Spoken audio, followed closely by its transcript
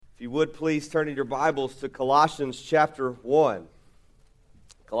If you would please turn in your Bibles to Colossians chapter 1.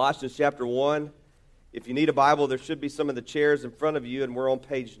 Colossians chapter 1. If you need a Bible, there should be some of the chairs in front of you, and we're on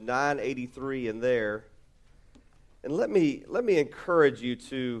page 983 in there. And let me encourage you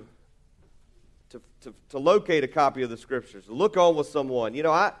to locate a copy of the Scriptures. Look on with someone. You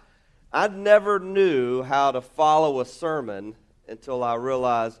know, I never knew how to follow a sermon until I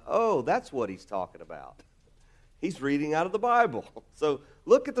realized, oh, that's what he's talking about. He's reading out of the Bible. So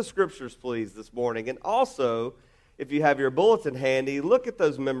look at the Scriptures, please, this morning. And also, if you have your bulletin handy, look at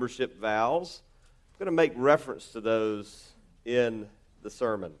those membership vows. I'm going to make reference to those in the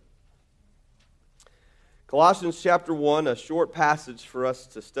sermon. Colossians chapter 1, a short passage for us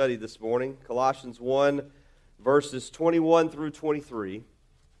to study this morning. Colossians 1, verses 21 through 23.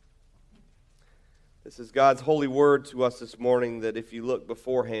 This is God's holy word to us this morning that, if you look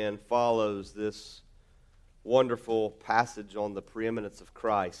beforehand, follows this wonderful passage on the preeminence of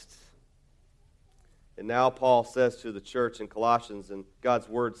Christ. And now Paul says to the church in Colossians, and God's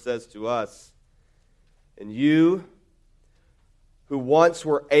word says to us, "And you who once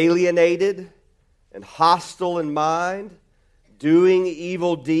were alienated and hostile in mind, doing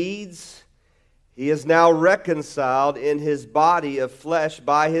evil deeds, he is now reconciled in his body of flesh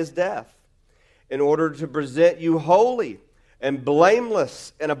by his death, in order to present you holy and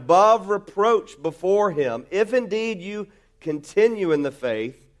blameless and above reproach before him, if indeed you continue in the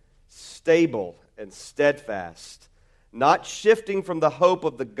faith, stable and steadfast, not shifting from the hope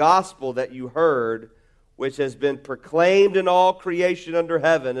of the gospel that you heard, which has been proclaimed in all creation under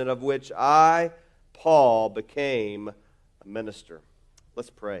heaven, and of which I, Paul, became a minister."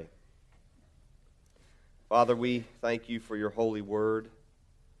 Let's pray. Father, we thank you for your holy word.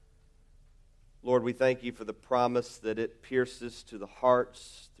 Lord, we thank you for the promise that it pierces to the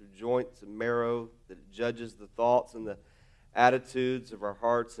hearts through joints and marrow, that it judges the thoughts and the attitudes of our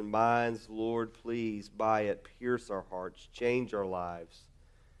hearts and minds. Lord, please, by it, pierce our hearts, change our lives.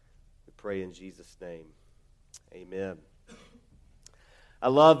 We pray in Jesus' name. Amen. I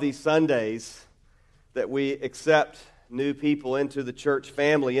love these Sundays that we accept new people into the church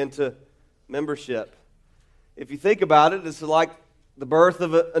family, into membership. If you think about it, it's like the birth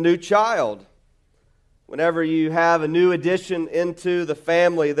of a new child. Whenever you have a new addition into the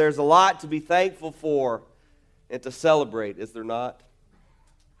family, there's a lot to be thankful for and to celebrate, is there not?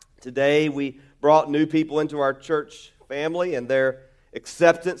 Today, we brought new people into our church family, and their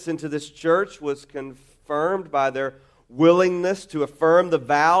acceptance into this church was confirmed by their willingness to affirm the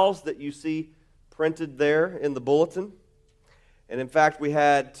vows that you see printed there in the bulletin. And in fact, we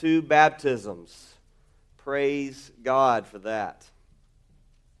had 2 baptisms. Praise God for that.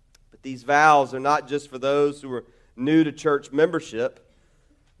 These vows are not just for those who are new to church membership.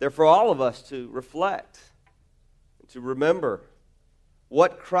 They're for all of us to reflect and to remember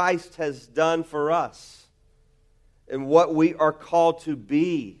what Christ has done for us and what we are called to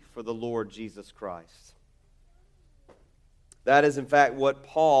be for the Lord Jesus Christ. That is, in fact, what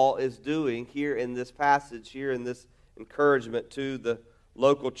Paul is doing here in this passage, here in this encouragement to the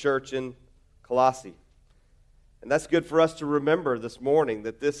local church in Colossae. And that's good for us to remember this morning,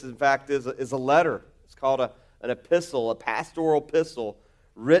 that this, in fact, is a letter. It's called an epistle, a pastoral epistle,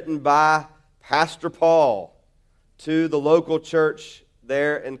 written by Pastor Paul to the local church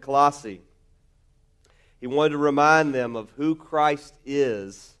there in Colossae. He wanted to remind them of who Christ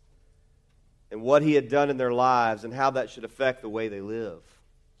is and what he had done in their lives and how that should affect the way they live.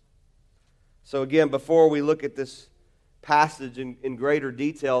 So again, before we look at this passage in greater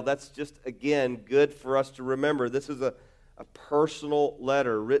detail, that's just, again, good for us to remember. This is a personal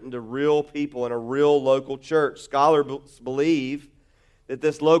letter written to real people in a real local church. Scholars believe that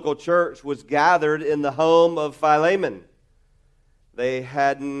this local church was gathered in the home of Philemon. They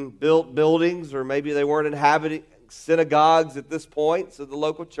hadn't built buildings, or maybe they weren't inhabiting synagogues at this point, so the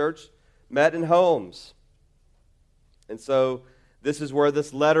local church met in homes. And so this is where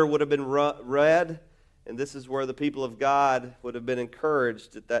this letter would have been read, and this is where the people of God would have been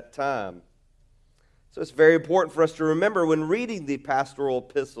encouraged at that time. So it's very important for us to remember when reading the pastoral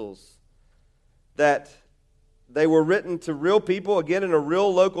epistles that they were written to real people, again, in a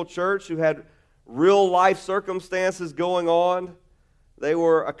real local church who had real life circumstances going on. They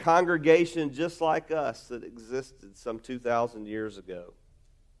were a congregation just like us that existed some 2,000 years ago.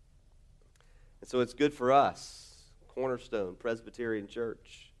 And so it's good for us, Cornerstone Presbyterian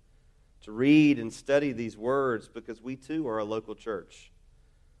Church, to read and study these words, because we too are a local church,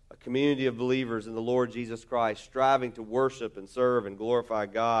 a community of believers in the Lord Jesus Christ, striving to worship and serve and glorify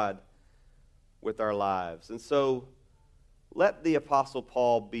God with our lives. And so let the Apostle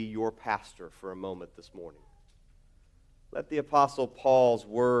Paul be your pastor for a moment this morning. Let the Apostle Paul's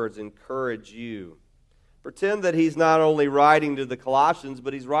words encourage you. Pretend that he's not only writing to the Colossians,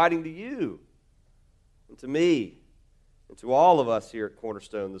 but he's writing to you and to me and to all of us here at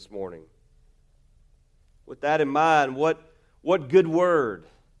Cornerstone this morning. With that in mind, what good word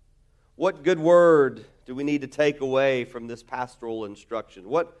do we need to take away from this pastoral instruction?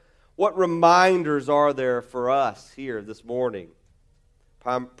 What reminders are there for us here this morning?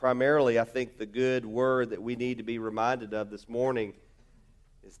 Primarily, I think the good word that we need to be reminded of this morning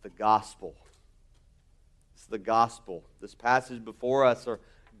is the gospel. It's the gospel. This passage before us are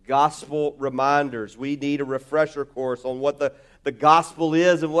gospel reminders. We need a refresher course on what the gospel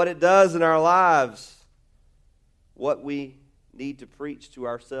is and what it does in our lives. What we need to preach to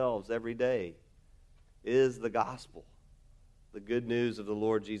ourselves every day is the gospel, the good news of the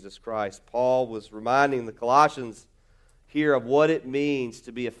Lord Jesus Christ. Paul was reminding the Colossians here of what it means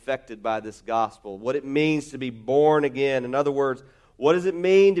to be affected by this gospel, what it means to be born again. In other words, what does it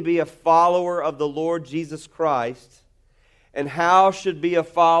mean to be a follower of the Lord Jesus Christ? And how should being a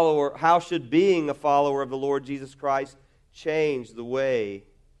follower of the Lord Jesus Christ change the way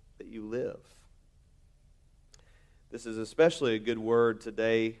that you live? This is especially a good word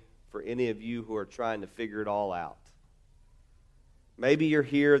today for any of you who are trying to figure it all out. Maybe you're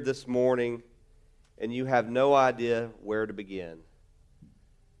here this morning and you have no idea where to begin.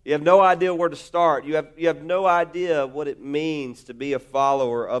 You have no idea where to start. You have no idea what it means to be a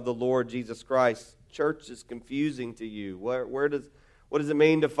follower of the Lord Jesus Christ. Church is confusing to you. What does it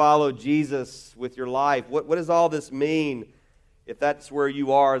mean to follow Jesus with your life? What does all this mean? If that's where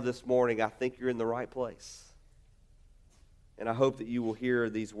you are this morning, I think you're in the right place. And I hope that you will hear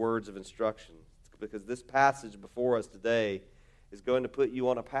these words of instruction, because this passage before us today is going to put you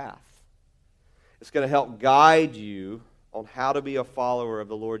on a path. It's going to help guide you on how to be a follower of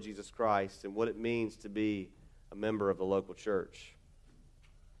the Lord Jesus Christ and what it means to be a member of the local church.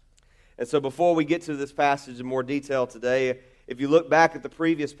 And so before we get to this passage in more detail today, if you look back at the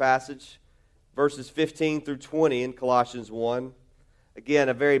previous passage, verses 15 through 20 in Colossians 1, again,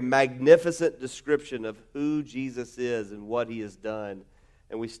 a very magnificent description of who Jesus is and what he has done.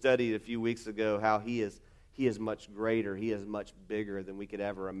 And we studied a few weeks ago how he is much greater, he is much bigger than we could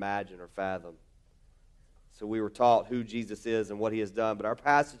ever imagine or fathom. So we were taught who Jesus is and what he has done. But our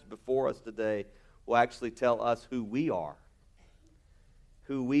passage before us today will actually tell us who we are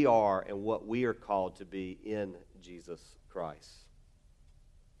and what we are called to be in Jesus Christ.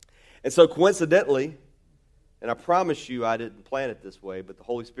 And so coincidentally, and I promise you I didn't plan it this way, but the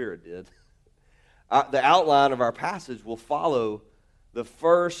Holy Spirit did, the outline of our passage will follow the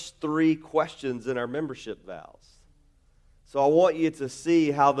first three questions in our membership vows. So I want you to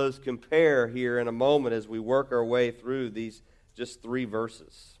see how those compare here in a moment as we work our way through these just three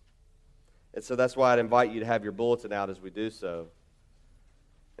verses. And so that's why I'd invite you to have your bulletin out as we do so.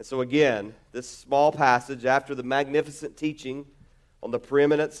 And so again, this small passage, after the magnificent teaching on the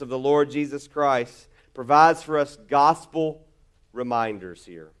preeminence of the Lord Jesus Christ, provides for us gospel reminders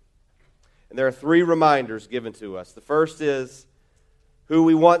here. And there are three reminders given to us. The first is who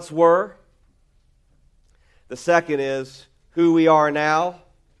we once were. The second is who we are now.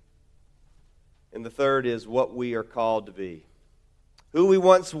 And the third is what we are called to be. Who we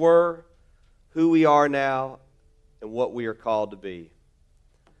once were, who we are now, and what we are called to be.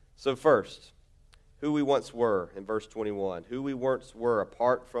 So first, who we once were in verse 21. Who we once were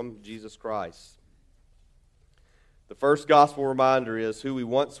apart from Jesus Christ. The first gospel reminder is who we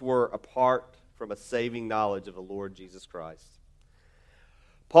once were apart from a saving knowledge of the Lord Jesus Christ.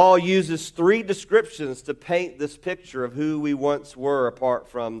 Paul uses three descriptions to paint this picture of who we once were apart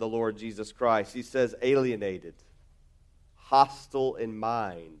from the Lord Jesus Christ. He says alienated, hostile in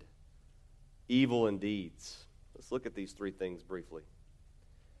mind, evil in deeds. Let's look at these three things briefly.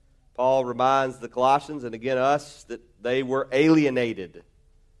 Paul reminds the Colossians, and again us, that they were alienated.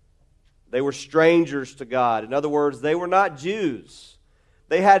 They were strangers to God. In other words, they were not Jews.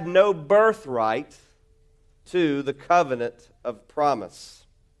 They had no birthright to the covenant of promise.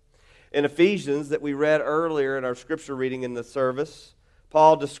 In Ephesians, that we read earlier in our scripture reading in the service,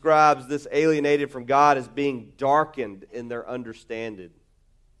 Paul describes this alienated from God as being darkened in their understanding.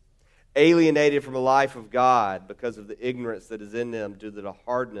 Alienated from a life of God because of the ignorance that is in them due to the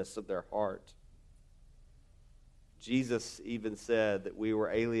hardness of their heart. Jesus even said that we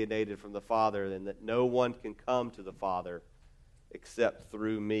were alienated from the Father and that no one can come to the Father except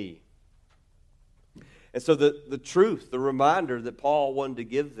through me. And so the truth, the reminder that Paul wanted to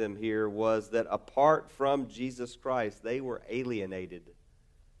give them here was that apart from Jesus Christ, they were alienated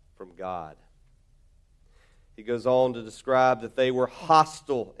from God. He goes on to describe that they were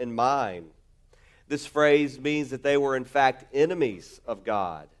hostile in mind. This phrase means that they were in fact enemies of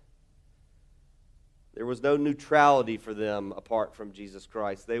God. There was no neutrality for them apart from Jesus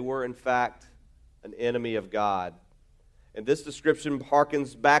Christ. They were in fact an enemy of God. And this description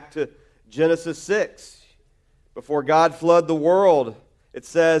harkens back to Genesis 6. Before God flooded the world, it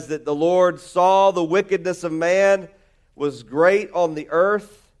says that the Lord saw the wickedness of man was great on the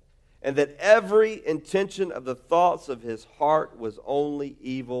earth, and that every intention of the thoughts of his heart was only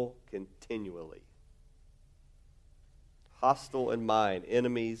evil continually. Hostile in mind,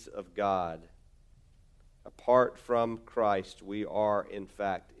 enemies of God. Apart from Christ, we are in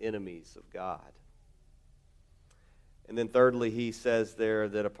fact enemies of God. And then thirdly, he says there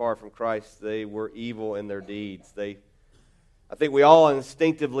that apart from Christ, they were evil in their deeds. I think we all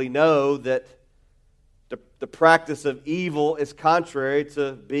instinctively know that the practice of evil is contrary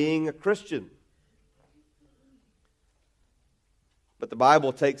to being a Christian. But the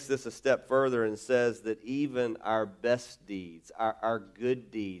Bible takes this a step further and says that even our best deeds, our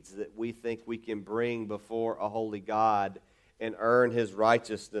good deeds that we think we can bring before a holy God and earn His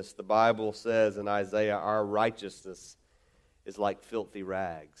righteousness, the Bible says in Isaiah, our righteousness is like filthy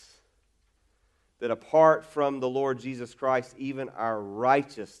rags. That apart from the Lord Jesus Christ, even our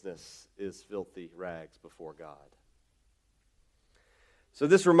righteousness is filthy rags before God. So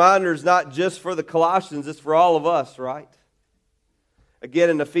this reminder is not just for the Colossians, it's for all of us, right?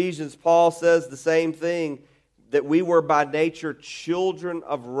 Again, in Ephesians, Paul says the same thing, that we were by nature children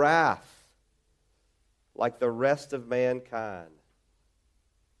of wrath, like the rest of mankind.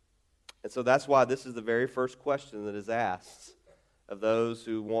 And so that's why this is the very first question that is asked of those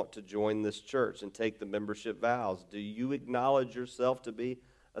who want to join this church and take the membership vows. Do you acknowledge yourself to be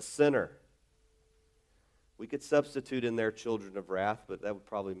a sinner? We could substitute in there children of wrath, but that would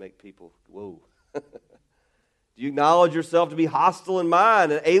probably make people, whoa. Do you acknowledge yourself to be hostile in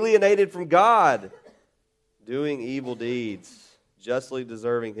mind and alienated from God, doing evil deeds, justly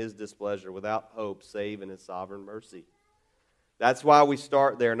deserving His displeasure, without hope, save in His sovereign mercy? That's why we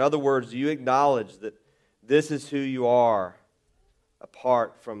start there. In other words, do you acknowledge that this is who you are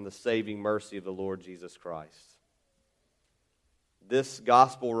apart from the saving mercy of the Lord Jesus Christ? This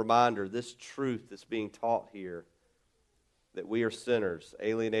gospel reminder, this truth that's being taught here, that we are sinners,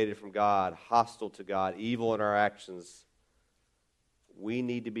 alienated from God, hostile to God, evil in our actions, we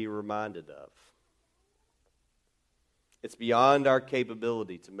need to be reminded of. It's beyond our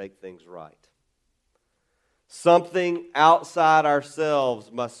capability to make things right. Something outside ourselves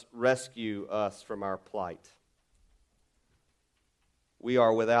must rescue us from our plight. We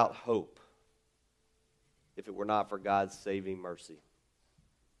are without hope if it were not for God's saving mercy.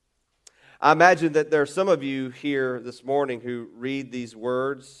 I imagine that there are some of you here this morning who read these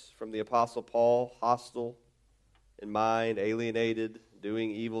words from the Apostle Paul, hostile in mind, alienated, doing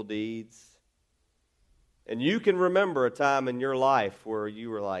evil deeds. And you can remember a time in your life where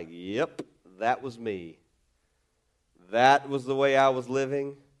you were like, yep, that was me. That was the way I was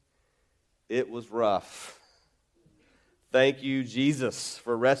living. It was rough. Thank you, Jesus,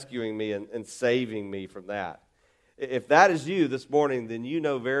 for rescuing me and saving me from that. If that is you this morning, then you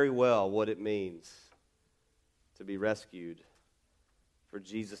know very well what it means to be rescued, for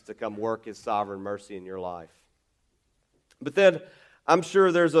Jesus to come work His sovereign mercy in your life. But then I'm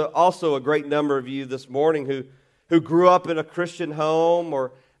sure there's also a great number of you this morning who grew up in a Christian home,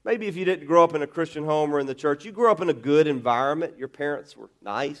 or maybe if you didn't grow up in a Christian home or in the church, you grew up in a good environment. Your parents were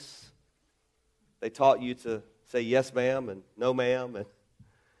nice. They taught you to say yes, ma'am, and no, ma'am, and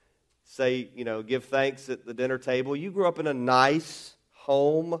say, give thanks at the dinner table. You grew up in a nice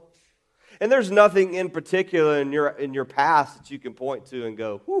home. And there's nothing in particular in your past that you can point to and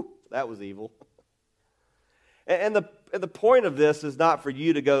go, whew, that was evil. And the point of this is not for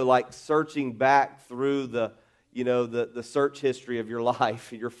you to go like searching back through the search history of your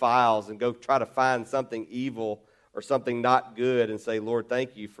life, your files, and go try to find something evil or something not good and say, Lord,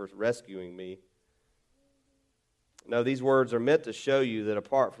 thank you for rescuing me. No, these words are meant to show you that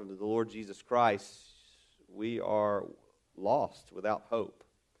apart from the Lord Jesus Christ, we are lost, without hope.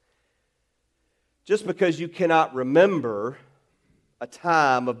 Just because you cannot remember a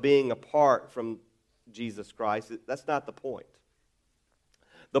time of being apart from Jesus Christ, that's not the point.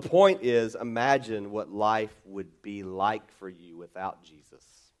 The point is, imagine what life would be like for you without Jesus.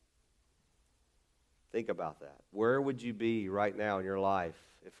 Think about that. Where would you be right now in your life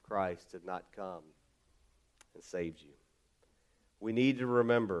if Christ had not come and saved you? We need to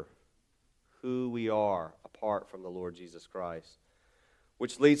remember who we are apart from the Lord Jesus Christ,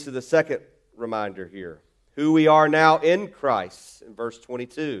 which leads to the second reminder here, who we are now in Christ in verse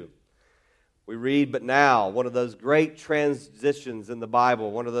 22. We read, but now, one of those great transitions in the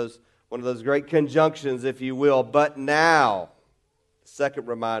Bible, one of those One of those great conjunctions, if you will. But now, the second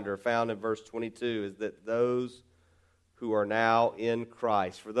reminder found in verse 22 is that those who are now in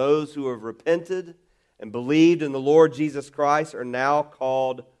Christ, for those who have repented and believed in the Lord Jesus Christ, are now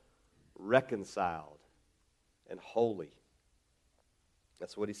called reconciled and holy.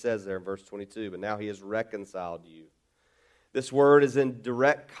 That's what he says there in verse 22. But now he has reconciled you. This word is in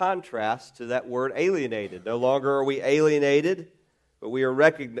direct contrast to that word alienated. No longer are we alienated, but we are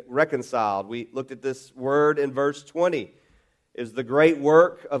reconciled. We looked at this word in verse 20. It is the great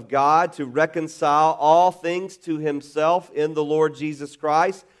work of God to reconcile all things to himself in the Lord Jesus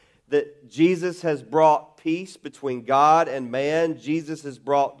Christ. That Jesus has brought peace between God and man. Jesus has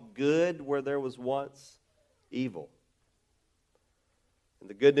brought good where there was once evil. And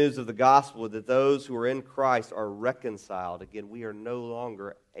the good news of the gospel is that those who are in Christ are reconciled. Again, we are no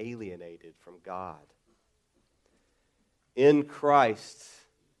longer alienated from God. In Christ,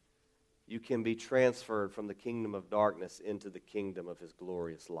 you can be transferred from the kingdom of darkness into the kingdom of his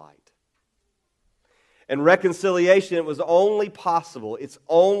glorious light. And reconciliation, it's only possible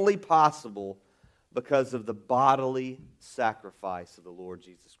because of the bodily sacrifice of the Lord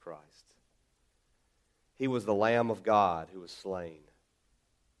Jesus Christ. He was the Lamb of God who was slain.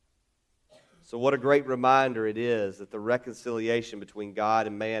 So what a great reminder it is that the reconciliation between God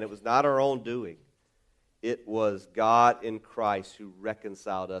and man, it was not our own doing. It was God in Christ who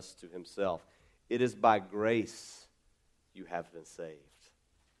reconciled us to himself. It is by grace you have been saved.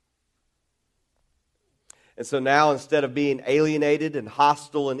 And so now, instead of being alienated and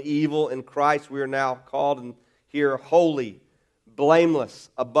hostile and evil in Christ, we are now called and here holy, blameless,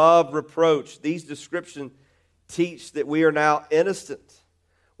 above reproach. These descriptions teach that we are now innocent.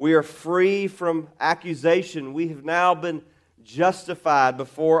 We are free from accusation. We have now been justified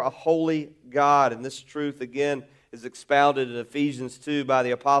before a holy God. And this truth, again, is expounded in Ephesians 2 by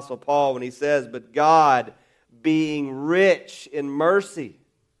the Apostle Paul when he says, "But God, being rich in mercy,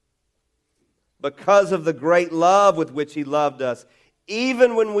 because of the great love with which he loved us,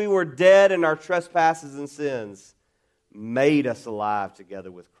 even when we were dead in our trespasses and sins, made us alive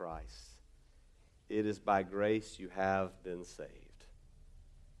together with Christ. It is by grace you have been saved."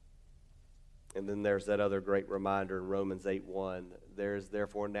 And then there's that other great reminder in Romans 8:1. There is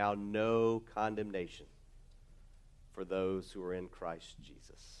therefore now no condemnation for those who are in Christ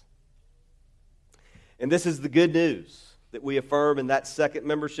Jesus. And this is the good news that we affirm in that second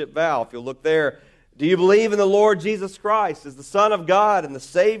membership vow. If you'll look there, do you believe in the Lord Jesus Christ as the Son of God and the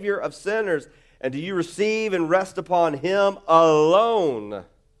Savior of sinners? And do you receive and rest upon him alone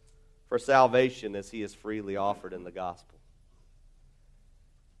for salvation as he is freely offered in the gospel?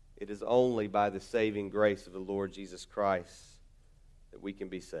 It is only by the saving grace of the Lord Jesus Christ that we can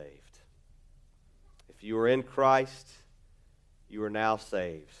be saved. If you are in Christ, you are now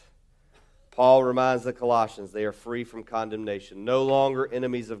saved. Paul reminds the Colossians they are free from condemnation, no longer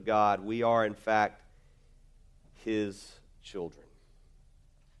enemies of God. We are, in fact, his children.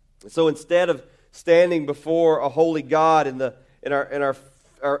 And so instead of standing before a holy God in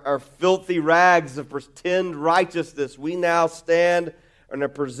our filthy rags of pretend righteousness, we now stand and are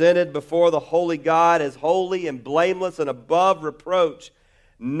presented before the holy God as holy and blameless and above reproach,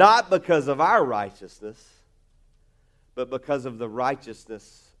 not because of our righteousness, but because of the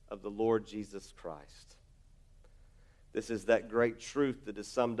righteousness of the Lord Jesus Christ. This is that great truth that is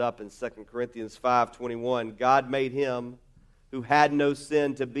summed up in 2 Corinthians 5:21. God made him who had no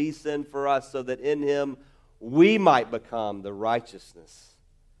sin to be sin for us, so that in him we might become the righteousness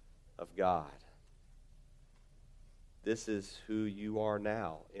of God. This is who you are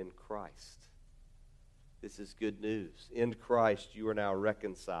now in Christ. This is good news. In Christ you are now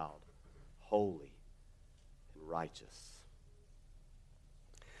reconciled, holy, and righteous.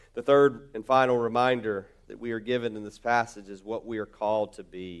 The third and final reminder that we are given in this passage is what we are called to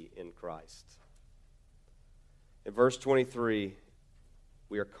be in Christ. In verse 23,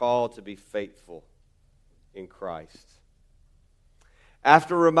 we are called to be faithful in Christ.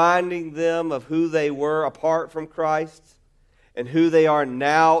 After reminding them of who they were apart from Christ and who they are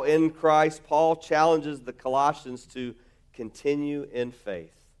now in Christ, Paul challenges the Colossians to continue in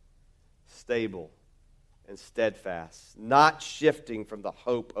faith, stable and steadfast, not shifting from the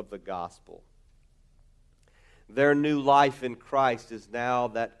hope of the gospel. Their new life in Christ is now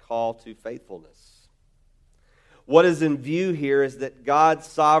that call to faithfulness. What is in view here is that God's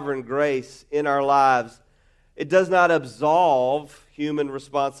sovereign grace in our lives, it does not absolve human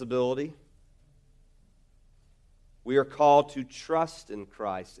responsibility. We are called to trust in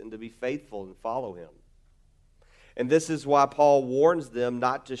Christ and to be faithful and follow him. And this is why Paul warns them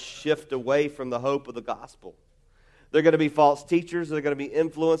not to shift away from the hope of the gospel. There are going to be false teachers. There are going to be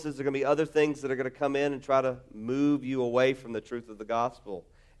influences. There are going to be other things that are going to come in and try to move you away from the truth of the gospel.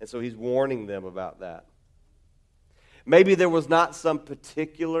 And so he's warning them about that. Maybe there was not some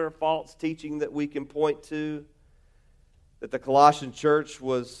particular false teaching that we can point to that the Colossian church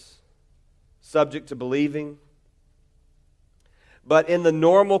was subject to believing. But in the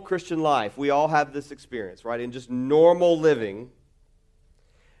normal Christian life, we all have this experience, right? In just normal living,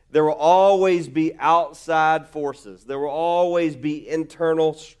 there will always be outside forces. There will always be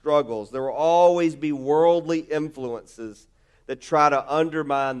internal struggles. There will always be worldly influences that try to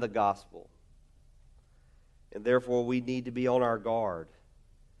undermine the gospel. And therefore, we need to be on our guard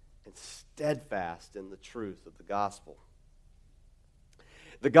and steadfast in the truth of the gospel.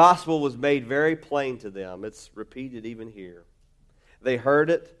 The gospel was made very plain to them. It's repeated even here. They heard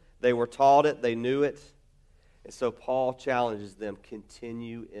it, they were taught it, they knew it. And so Paul challenges them,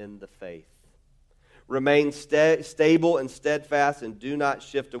 continue in the faith. Remain stable and steadfast, and do not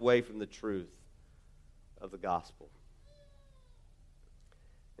shift away from the truth of the gospel.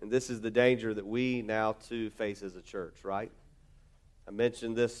 And this is the danger that we now too face as a church, right? I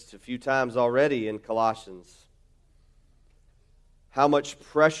mentioned this a few times already in Colossians. How much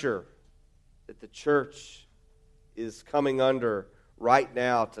pressure that the church is coming under right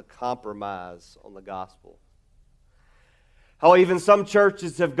now to compromise on the gospel. How even some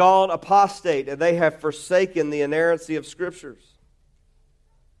churches have gone apostate and they have forsaken the inerrancy of Scriptures.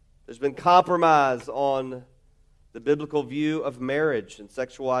 There's been compromise on the biblical view of marriage and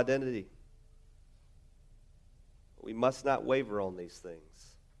sexual identity. We must not waver on these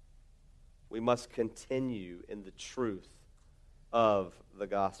things. We must continue in the truth of the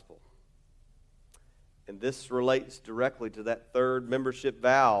gospel. And this relates directly to that third membership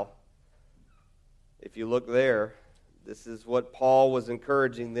vow. If you look there, this is what Paul was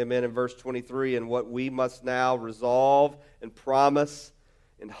encouraging them in verse 23, and what we must now resolve and promise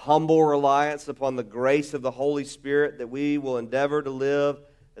in humble reliance upon the grace of the Holy Spirit, that we will endeavor to live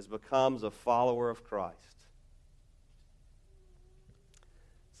as becomes a follower of Christ.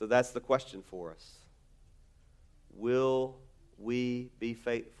 So that's the question for us. Will we be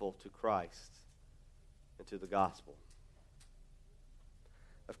faithful to Christ and to the gospel?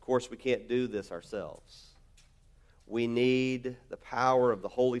 Of course, we can't do this ourselves. We need the power of the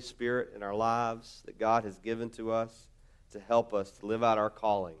Holy Spirit in our lives that God has given to us to help us to live out our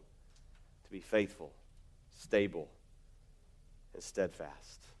calling, to be faithful, stable, and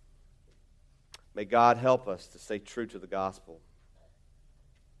steadfast. May God help us to stay true to the gospel.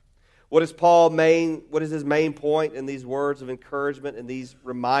 What is his main point in these words of encouragement and these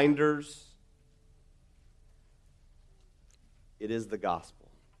reminders? It is the gospel.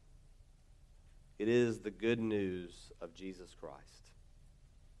 It is the good news of Jesus Christ.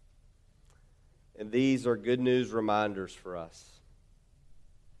 And these are good news reminders for us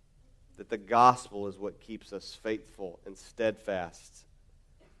that the gospel is what keeps us faithful and steadfast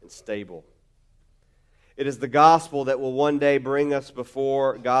and stable. It is the gospel that will one day bring us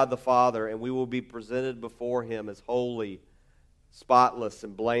before God the Father, and we will be presented before Him as holy, spotless,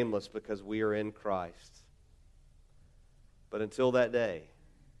 and blameless because we are in Christ. But until that day,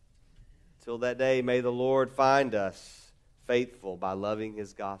 may the Lord find us faithful by loving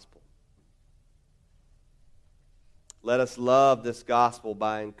His gospel. Let us love this gospel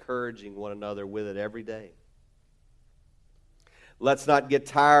by encouraging one another with it every day. Let's not get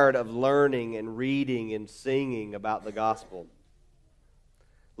tired of learning and reading and singing about the gospel.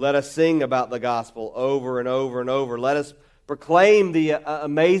 Let us sing about the gospel over and over and over. Let us proclaim the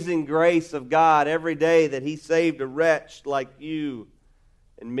amazing grace of God every day that He saved a wretch like you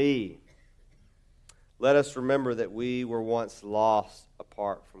and me. Let us remember that we were once lost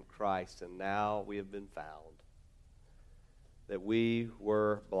apart from Christ, and now we have been found. That we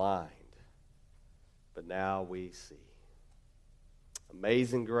were blind, but now we see.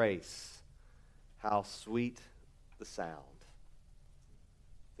 Amazing grace, how sweet the sound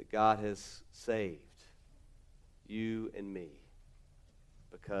that God has saved you and me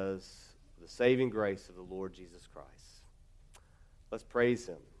because of the saving grace of the Lord Jesus Christ. Let's praise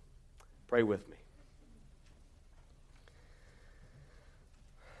Him. Pray with me.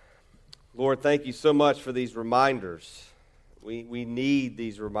 Lord, thank you so much for these reminders. We need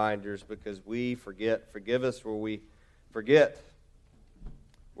these reminders because we forget. Forgive us where we forget.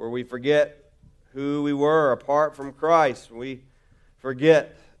 Where we forget who we were apart from Christ. We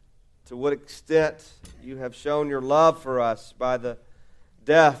forget to what extent you have shown your love for us by the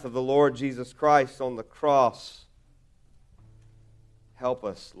death of the Lord Jesus Christ on the cross. Help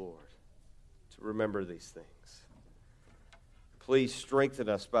us, Lord, to remember these things. Please strengthen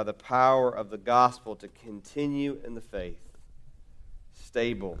us by the power of the gospel to continue in the faith,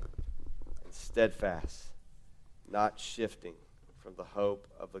 stable and steadfast, not shifting from the hope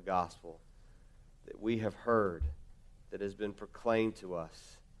of the gospel that we have heard, that has been proclaimed to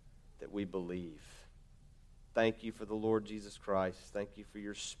us, that we believe. Thank you for the Lord Jesus Christ. Thank you for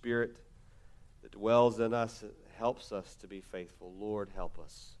your Spirit that dwells in us and helps us to be faithful. Lord, help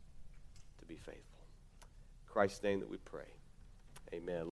us to be faithful. In Christ's name that we pray. Amen.